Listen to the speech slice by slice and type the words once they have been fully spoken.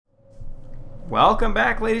Welcome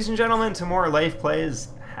back, ladies and gentlemen, to more Leif Plays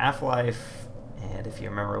Half-Life. And if you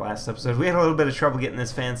remember last episode, we had a little bit of trouble getting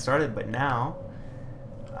this fan started, but now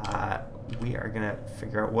we are going to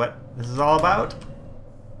figure out what this is all about.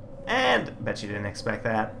 And bet you didn't expect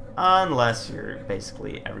that, unless you're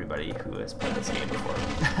basically everybody who has played this game before.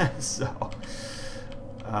 So,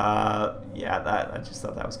 yeah, I just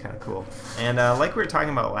thought that was kind of cool. And like we were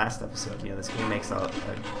talking about last episode, you know, this game makes a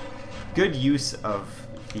good use of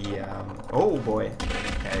the, oh boy,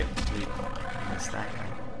 okay, we missed that guy.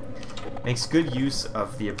 Makes good use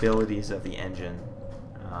of the abilities of the engine.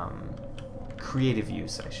 Creative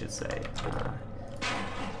use, I should say.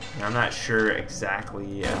 I'm not sure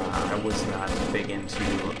exactly, I was not big into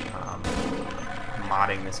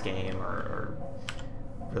modding this game or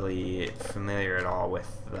really familiar at all with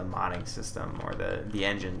the modding system or the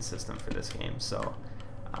engine system for this game, so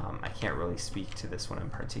I can't really speak to this one in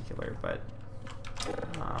particular, but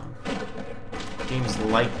games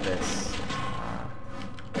like this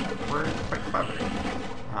were quite clever.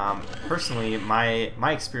 Personally,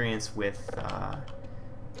 my experience with I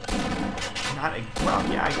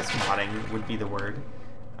guess modding would be the word.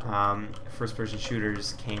 First-person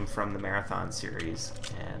shooters came from the Marathon series,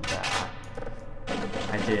 and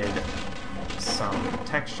I did some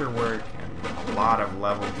texture work and a lot of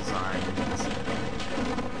level design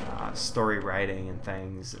and story writing and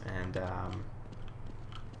things, and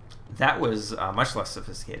that was a much less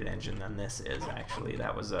sophisticated engine than this is, actually.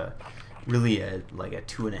 That was really like a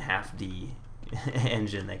 2.5D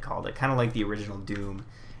engine, they called it. Kind of like the original Doom,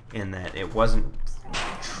 in that it wasn't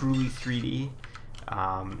truly 3D.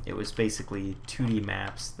 It was basically 2D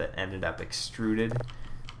maps that ended up extruded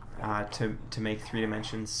to make 3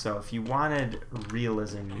 dimensions. So if you wanted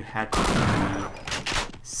realism, you had to be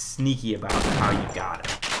sneaky about how you got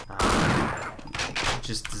it.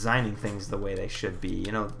 Just designing things the way they should be.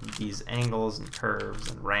 You know, these angles and curves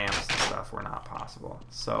and ramps and stuff were not possible.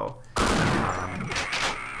 So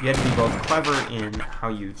you had to be both clever in how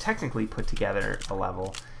you technically put together a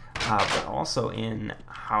level, but also in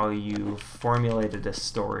how you formulated a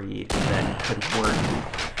story that could work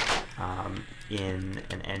in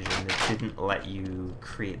an engine that didn't let you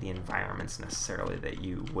create the environments necessarily that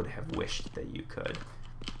you would have wished that you could.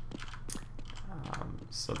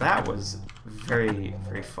 So that was very,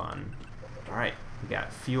 very fun. Alright, we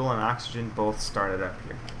got fuel and oxygen both started up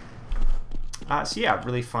here. So yeah,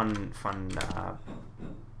 really fun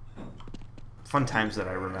times that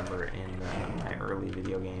I remember in my early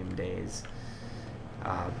video game days.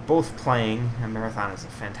 Both playing, and Marathon is a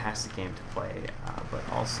fantastic game to play, but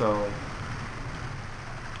also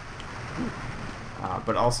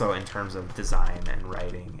in terms of design and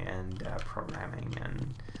writing and programming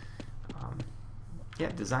and yeah,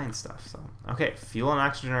 design stuff. So okay, fuel and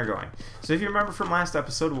oxygen are going. So if you remember from last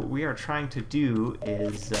episode, what we are trying to do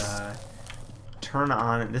is turn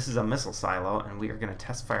on, this is a missile silo, and we are going to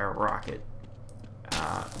test fire a rocket,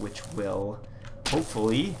 which will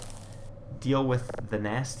hopefully deal with the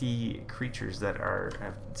nasty creatures that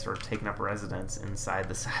have sort of taken up residence inside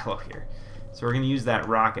the silo here. So we're going to use that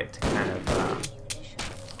rocket to kind of,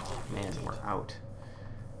 oh man, we're out.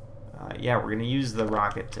 Yeah, we're going to use the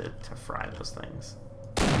rocket to fry those things.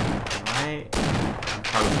 I'm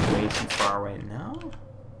probably way too far away. No?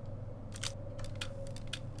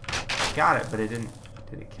 Got it, but it didn't.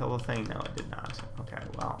 Did it kill the thing? No, it did not. Okay,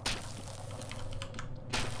 well.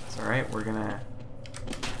 It's alright, we're going to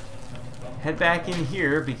head back in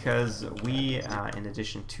here because we, in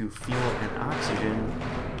addition to fuel and oxygen,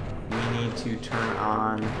 we need to turn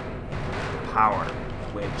on the power,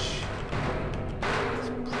 which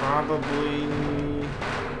is probably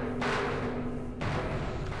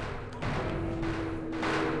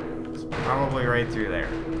right through there.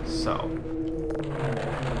 So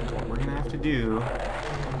what we're gonna have to do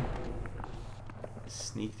is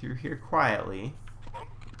sneak through here quietly.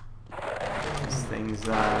 These things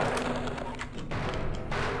they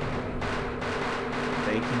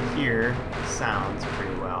can hear sounds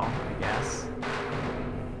pretty well, I guess.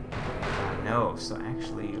 No, so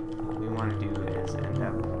actually what we want to do is end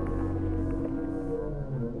up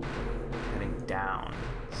heading down.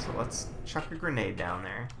 So let's chuck a grenade down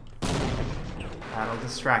there. That'll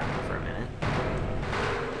distract them for a minute.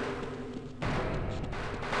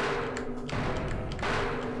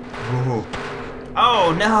 Ooh.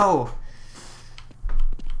 Oh no!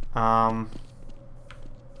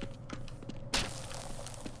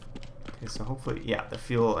 Okay, so hopefully, yeah, the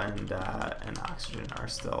fuel and oxygen are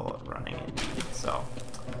still running indeed. So,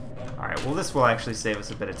 all right. Well, this will actually save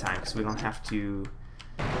us a bit of time because we don't have to.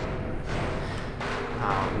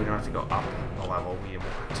 We don't have to go up a level. We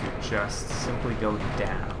want to just simply go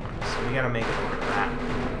down. So so we gotta make it over to that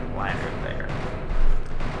ladder there.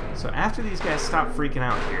 So after these guys stop freaking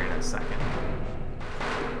out here in a second,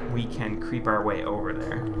 we can creep our way over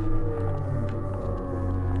there.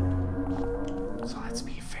 So let's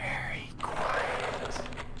be very quiet.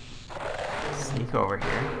 Sneak over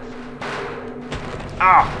here.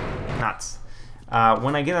 Ah! Nuts.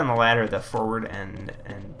 When I get on the ladder, the forward and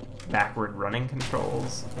backward running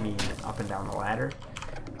controls mean up and down the ladder.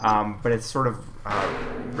 But it's sort of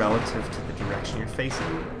relative to the direction you're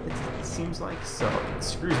facing, it seems like, so it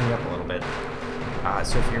screws me up a little bit.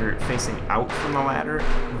 So if you're facing out from the ladder,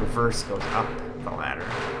 reverse goes up the ladder.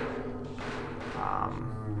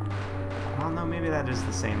 Well, no, maybe that is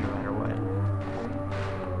the same no matter what.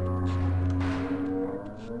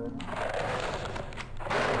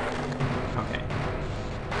 Okay.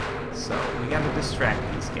 So we gotta distract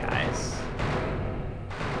these guys.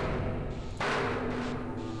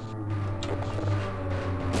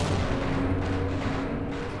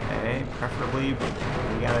 Preferably, we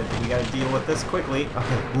gotta deal with this quickly.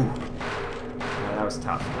 Okay, ooh. That was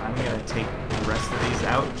tough. I'm gonna take the rest of these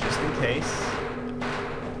out just in case.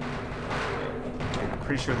 Okay. I'm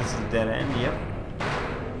pretty sure this is a dead end. Yep.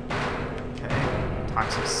 Okay.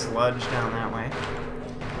 Toxic sludge down that way.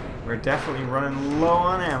 We're definitely running low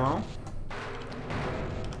on ammo.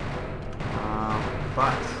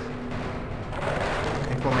 But I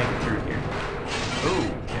think we'll make it through here.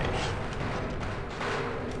 Ooh.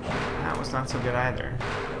 Not so good either,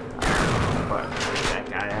 but take that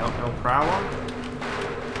guy out, no problem.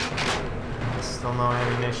 Still no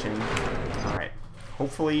ammunition. Alright,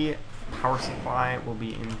 hopefully power supply will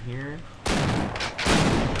be in here.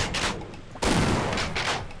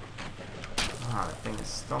 Ah, that thing is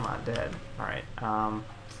still not dead. Alright,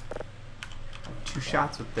 2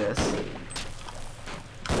 shots with this.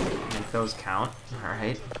 Make those count.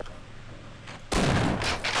 Alright.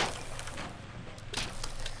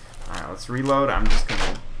 Let's reload. I'm just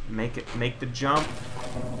gonna make the jump,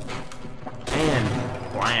 and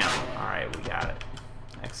blam! All right, we got it.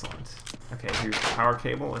 Excellent. Okay, here's the power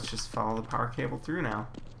cable. Let's just follow the power cable through now.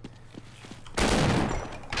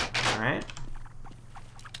 All right.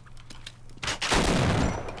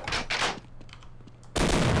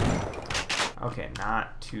 Okay,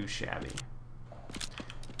 not too shabby.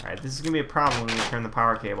 All right, this is gonna be a problem when we turn the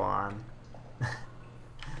power cable on.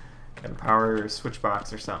 Got a power switch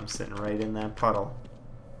box or something sitting right in that puddle.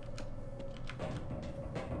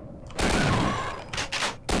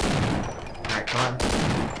 Alright, come on.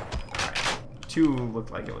 Alright. 2 looked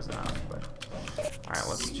like it was enough, but... Alright,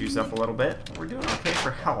 let's juice up a little bit. We're doing okay for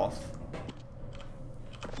health.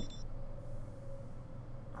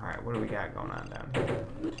 Alright, what do we got going on down here?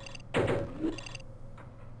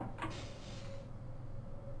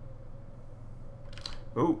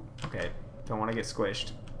 Ooh, okay. Don't want to get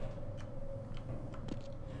squished.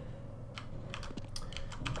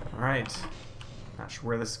 Alright, not sure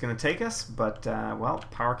where this is going to take us, but, well,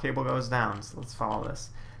 power cable goes down, so let's follow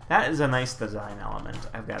this. That is a nice design element,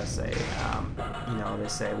 I've got to say. You know, they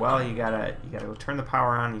say, well, you gotta go turn the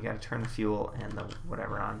power on, you gotta turn the fuel and the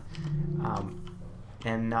whatever on,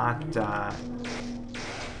 and not, Alright,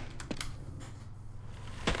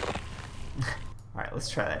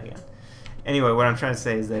 let's try that again. Anyway, what I'm trying to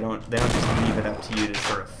say is they don't just leave it up to you to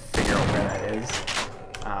sort of figure out where that is.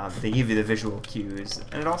 They give you the visual cues,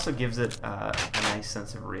 and it also gives it a nice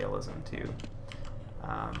sense of realism too,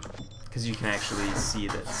 because you can actually see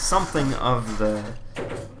that something of the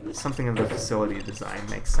facility design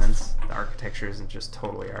makes sense. The architecture isn't just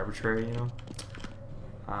totally arbitrary, you know.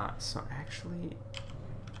 So actually,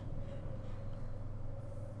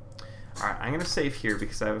 all right, I'm gonna save here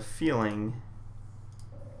because I have a feeling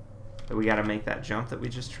that we got to make that jump that we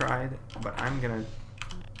just tried, but I'm gonna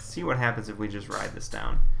see what happens if we just ride this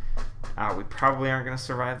down. We probably aren't going to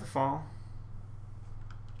survive the fall,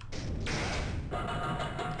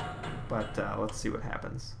 but let's see what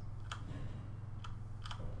happens.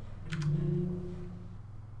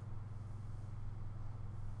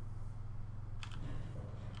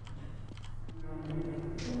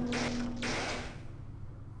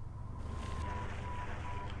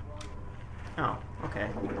 Oh, okay.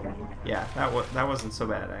 Yeah, that wasn't so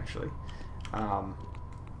bad actually. A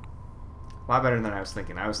lot better than I was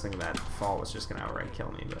thinking. I was thinking that fall was just gonna outright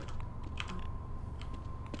kill me, but...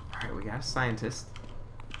 Alright, we got a scientist.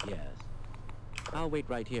 Yes. I'll wait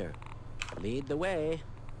right here. Lead the way.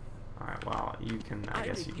 Alright, well, you can... I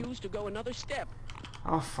guess you refuse to go another step.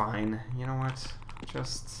 Oh, fine. You know what?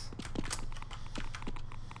 Just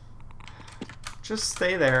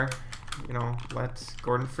stay there. You know, let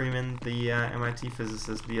Gordon Freeman, the MIT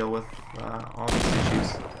physicist, deal with all these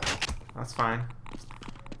issues. That's fine.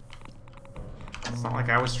 It's not like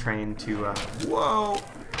I was trained to, whoa!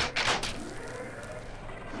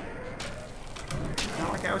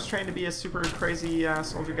 Not like I was trained to be a super crazy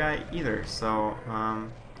soldier guy either, so,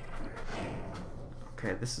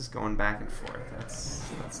 okay, this is going back and forth.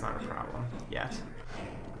 That's not a problem yet.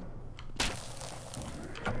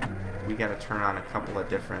 We gotta turn on a couple of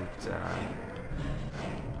different,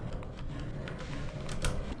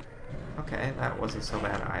 okay, that wasn't so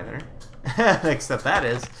bad either. Except that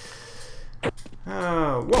is.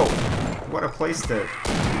 Whoa! What a place to...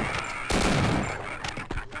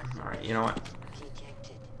 Alright, you know what?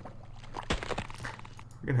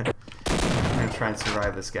 We're gonna try and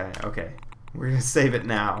survive this guy. Okay. We're gonna save it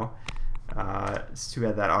now. It's too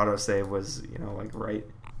bad that autosave was, you know, like right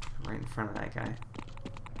in front of that guy.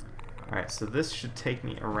 Alright, so this should take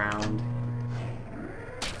me around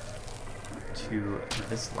to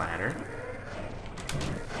this ladder,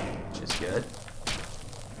 which is good.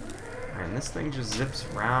 Alright, and this thing just zips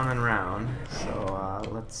round and round, so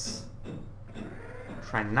let's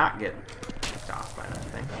try not get kicked off by that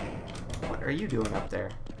thing. What are you doing up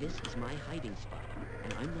there? This is my hiding spot,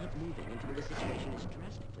 and I'm not moving until the situation is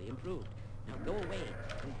drastically improved. Now go away,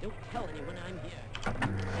 and don't tell anyone I'm here.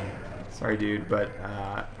 Sorry, dude, but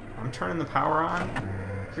I'm turning the power on.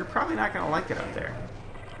 You're probably not going to like it up there.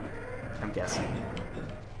 I'm guessing.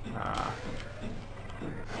 Alright,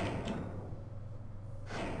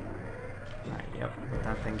 yep, let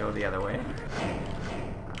that thing go the other way.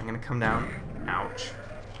 I'm going to come down. Ouch.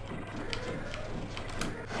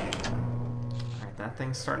 Alright, that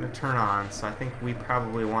thing's starting to turn on, so I think we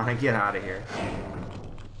probably want to get out of here.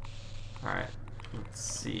 Alright, let's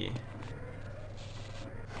see.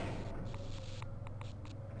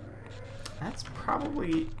 That's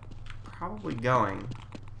probably going.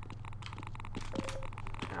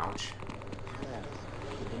 Ouch. Yes,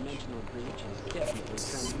 the dimensional breach is definitely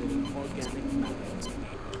transmitting organic matter.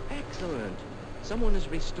 Excellent. Someone has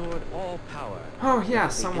restored all power. Oh yeah,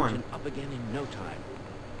 The someone. engine up again in no time.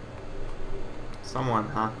 Someone,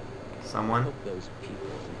 huh? I Someone? hope those people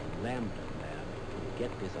in the Lambda lab can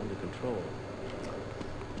get this under control.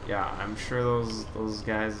 Yeah, I'm sure those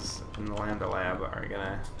guys in the Lambda lab are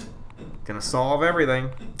gonna solve everything.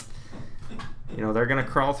 You know, they're gonna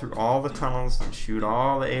crawl through all the tunnels and shoot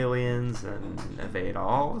all the aliens and evade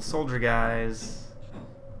all the soldier guys.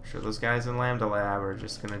 I'm sure those guys in Lambda lab are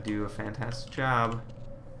just gonna do a fantastic job.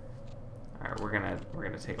 Alright, we're gonna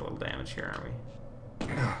take a little damage here, aren't we?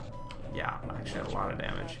 Yeah, actually a lot of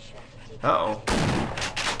damage. Uh-oh.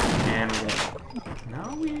 And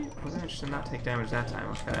no, we managed to not take damage that time.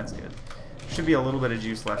 Okay, that's good. Should be a little bit of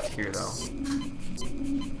juice left here, though.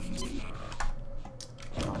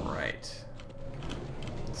 Alright.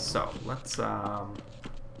 So, let's,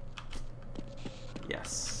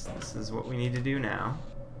 yes, this is what we need to do now.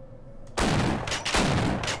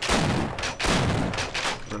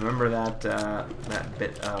 Remember that, that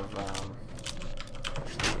bit of,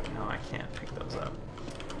 actually, no, I can't pick those up.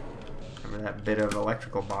 Remember that bit of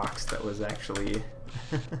electrical box that was actually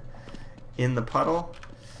in the puddle?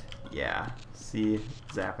 Yeah, see,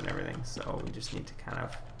 zapping everything. So we just need to kind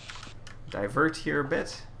of divert here a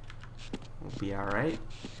bit. We'll be alright.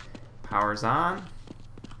 Power's on.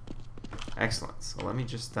 Excellent. So let me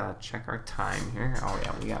just check our time here. Oh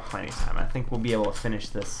yeah, we got plenty of time. I think we'll be able to finish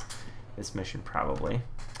this mission probably.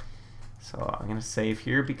 So I'm gonna save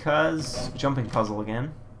here because jumping puzzle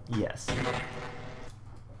again. Yes.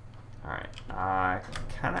 Alright,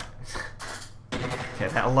 kinda okay,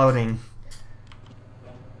 that loading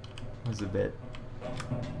was a bit,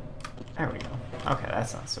 there we go. Okay,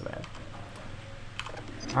 that's not so bad.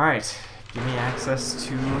 Alright, give me access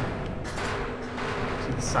to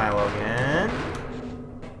the silo again.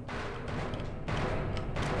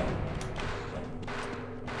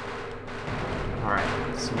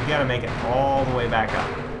 Alright, so we gotta make it all the way back up.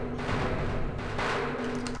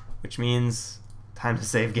 Which means time to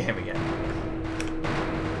save game again.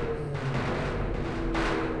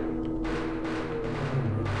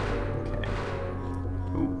 Okay.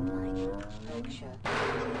 Ooh.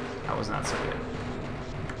 That was not so good.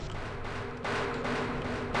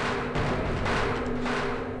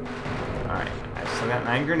 Alright, I still got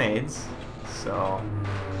 9 grenades, so...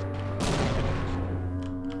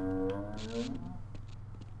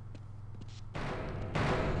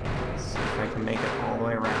 let's see if I can make it all the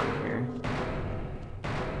way around here.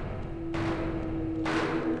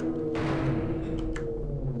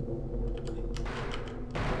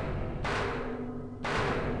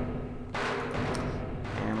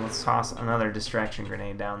 Let's toss another distraction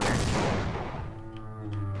grenade down there.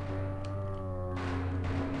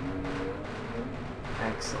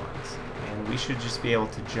 Excellent. And we should just be able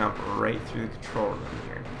to jump right through the control room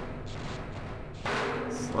here.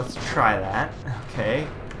 So let's try that. Okay.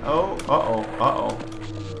 Oh, uh-oh.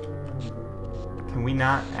 Can we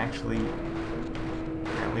not actually...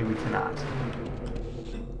 Apparently we cannot.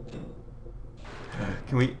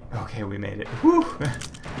 Can we... Okay, we made it. Whew!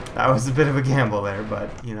 That was a bit of a gamble there, but,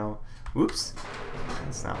 you know... Oops.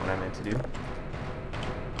 That's not what I meant to do.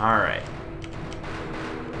 Alright.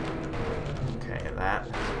 Okay, that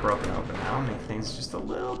is broken open now. Make things just a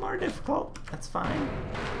little more difficult. That's fine.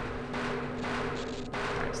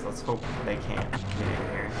 Alright, so let's hope they can't get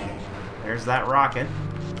in here. There's that rocket.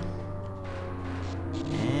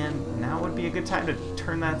 And now would be a good time to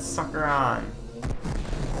turn that sucker on.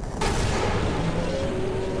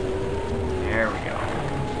 There we go.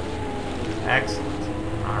 Excellent.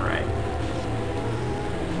 Alright.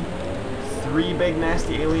 3 big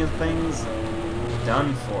nasty alien things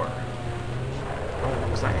done for. Oh,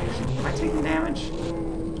 was I actually... Am I taking damage?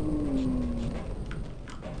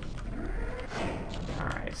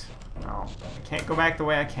 Alright. Well, I can't go back the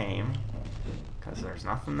way I came. Because there's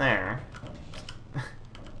nothing there.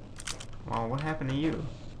 Well, what happened to you?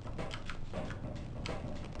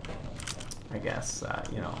 I guess,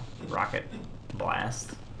 you know, rocket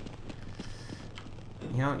blast.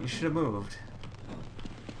 You know, you should have moved.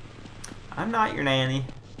 I'm not your nanny.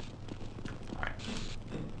 Alright.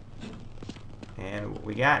 And what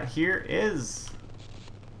we got here is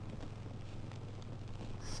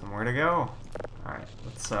somewhere to go. Alright,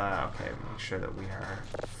 let's, okay, make sure that we are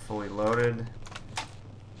fully loaded.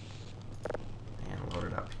 And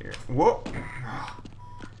loaded up here. Whoa!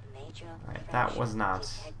 Alright, that was not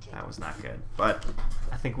good. But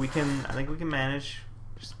I think we can manage.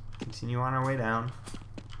 Just continue on our way down.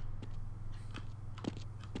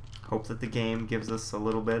 Hope that the game gives us a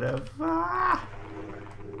little bit of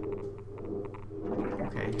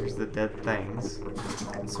Okay, here's the dead things.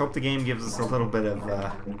 Let's hope the game gives us a little bit of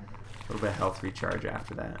health recharge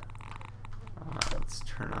after that. Let's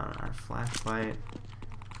turn on our flashlight.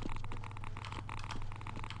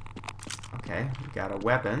 Okay, we got a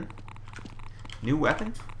weapon. New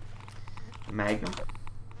weapon. Magnum.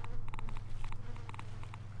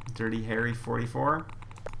 Dirty Harry 44,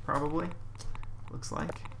 probably. Looks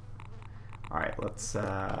like. Alright, let's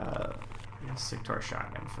stick to our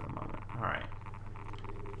shotgun for the moment. Alright.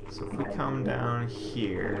 So if we come down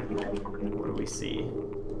here, what do we see?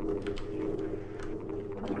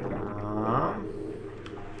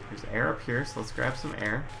 There's air up here, so let's grab some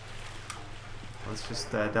air. Let's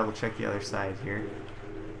just double check the other side here.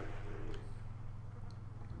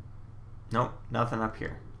 Nope, nothing up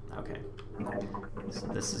here. Okay. So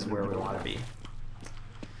this is where we want to be.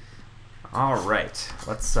 Alright,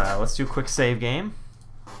 let's do a quick save game.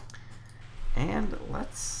 And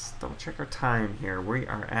let's double check our time here. We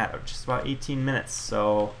are at just about 18 minutes,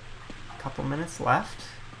 so a couple minutes left.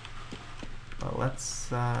 But let's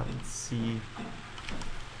see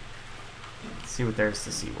what there is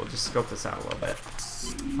to see. We'll just scope this out a little bit.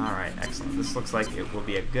 Alright, excellent. This looks like it will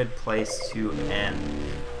be a good place to end.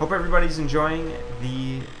 Hope everybody's enjoying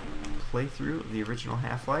the playthrough of the original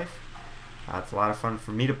Half-Life. It's a lot of fun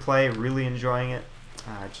for me to play, really enjoying it.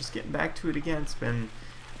 Just getting back to it again. It's been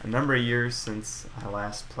a number of years since I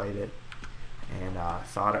last played it, and I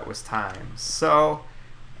thought it was time. So,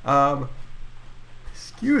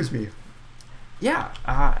 excuse me. Yeah,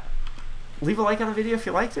 leave a like on the video if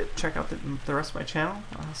you liked it. Check out the rest of my channel.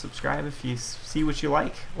 Subscribe if you see what you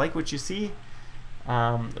like what you see.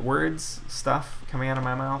 Words, stuff coming out of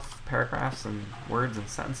my mouth, paragraphs and words and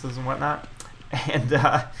sentences and whatnot. And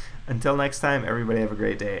until next time, everybody have a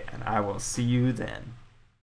great day, and I will see you then.